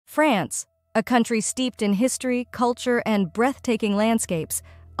France, a country steeped in history, culture, and breathtaking landscapes,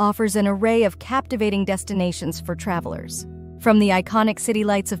 offers an array of captivating destinations for travelers. From the iconic city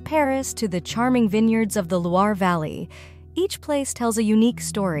lights of Paris to the charming vineyards of the Loire Valley, each place tells a unique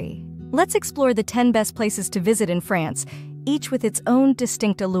story. Let's explore the 10 best places to visit in France, each with its own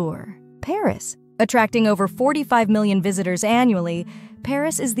distinct allure. Paris. Attracting over 45 million visitors annually,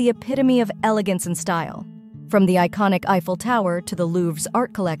 Paris is the epitome of elegance and style. From the iconic Eiffel Tower to the Louvre's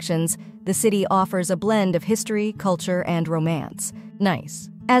art collections, the city offers a blend of history, culture, and romance. Nice.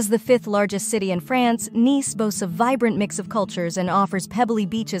 As the fifth largest city in France, Nice boasts a vibrant mix of cultures and offers pebbly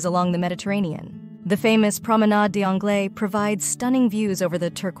beaches along the Mediterranean. The famous Promenade d'Anglais provides stunning views over the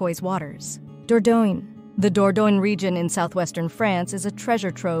turquoise waters. Dordogne. The Dordogne region in southwestern France is a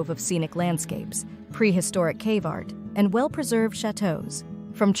treasure trove of scenic landscapes, prehistoric cave art, and well-preserved chateaux.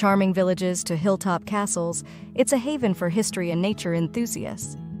 From charming villages to hilltop castles, it's a haven for history and nature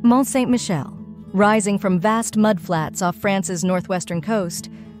enthusiasts. Mont Saint-Michel. Rising from vast mudflats off France's northwestern coast,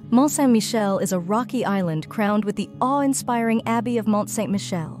 Mont Saint-Michel is a rocky island crowned with the awe-inspiring Abbey of Mont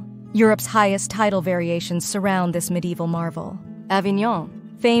Saint-Michel. Europe's highest tidal variations surround this medieval marvel. Avignon.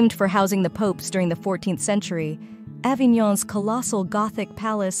 Famed for housing the popes during the 14th century, Avignon's colossal Gothic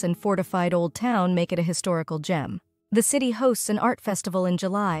palace and fortified old town make it a historical gem. The city hosts an art festival in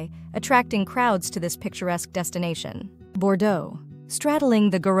July, attracting crowds to this picturesque destination. Bordeaux. Straddling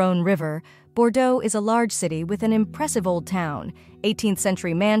the Garonne River, Bordeaux is a large city with an impressive old town, 18th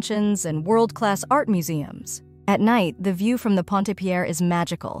century mansions, and world-class art museums. At night, the view from the Pont-à-Pierre is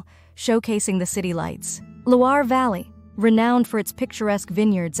magical, showcasing the city lights. Loire Valley. Renowned for its picturesque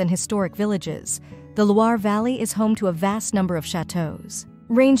vineyards and historic villages, the Loire Valley is home to a vast number of chateaux.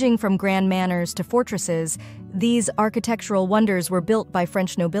 Ranging from grand manors to fortresses, these architectural wonders were built by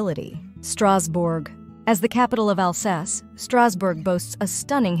French nobility. Strasbourg. As the capital of Alsace, Strasbourg boasts a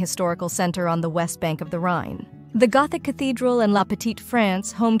stunning historical center on the west bank of the Rhine. The Gothic Cathedral and La Petite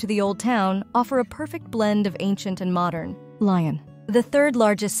France, home to the Old Town, offer a perfect blend of ancient and modern. Lyon. The third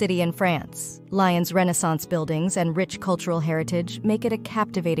largest city in France, Lyon's Renaissance buildings and rich cultural heritage make it a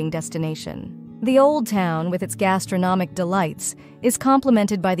captivating destination. The Old Town, with its gastronomic delights, is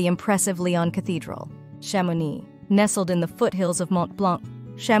complemented by the impressive Lyon Cathedral. Chamonix. Nestled in the foothills of Mont Blanc,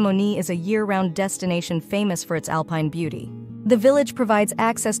 Chamonix is a year-round destination famous for its alpine beauty. The village provides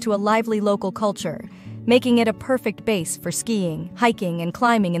access to a lively local culture, making it a perfect base for skiing, hiking, and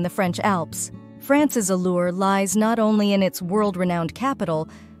climbing in the French Alps. France's allure lies not only in its world-renowned capital,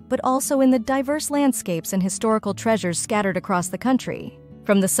 but also in the diverse landscapes and historical treasures scattered across the country.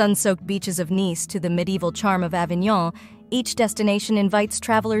 From the sun-soaked beaches of Nice to the medieval charm of Avignon, each destination invites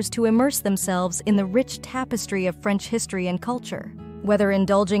travelers to immerse themselves in the rich tapestry of French history and culture. Whether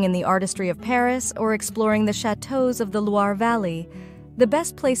indulging in the artistry of Paris or exploring the chateaux of the Loire Valley, the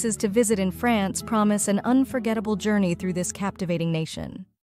best places to visit in France promise an unforgettable journey through this captivating nation.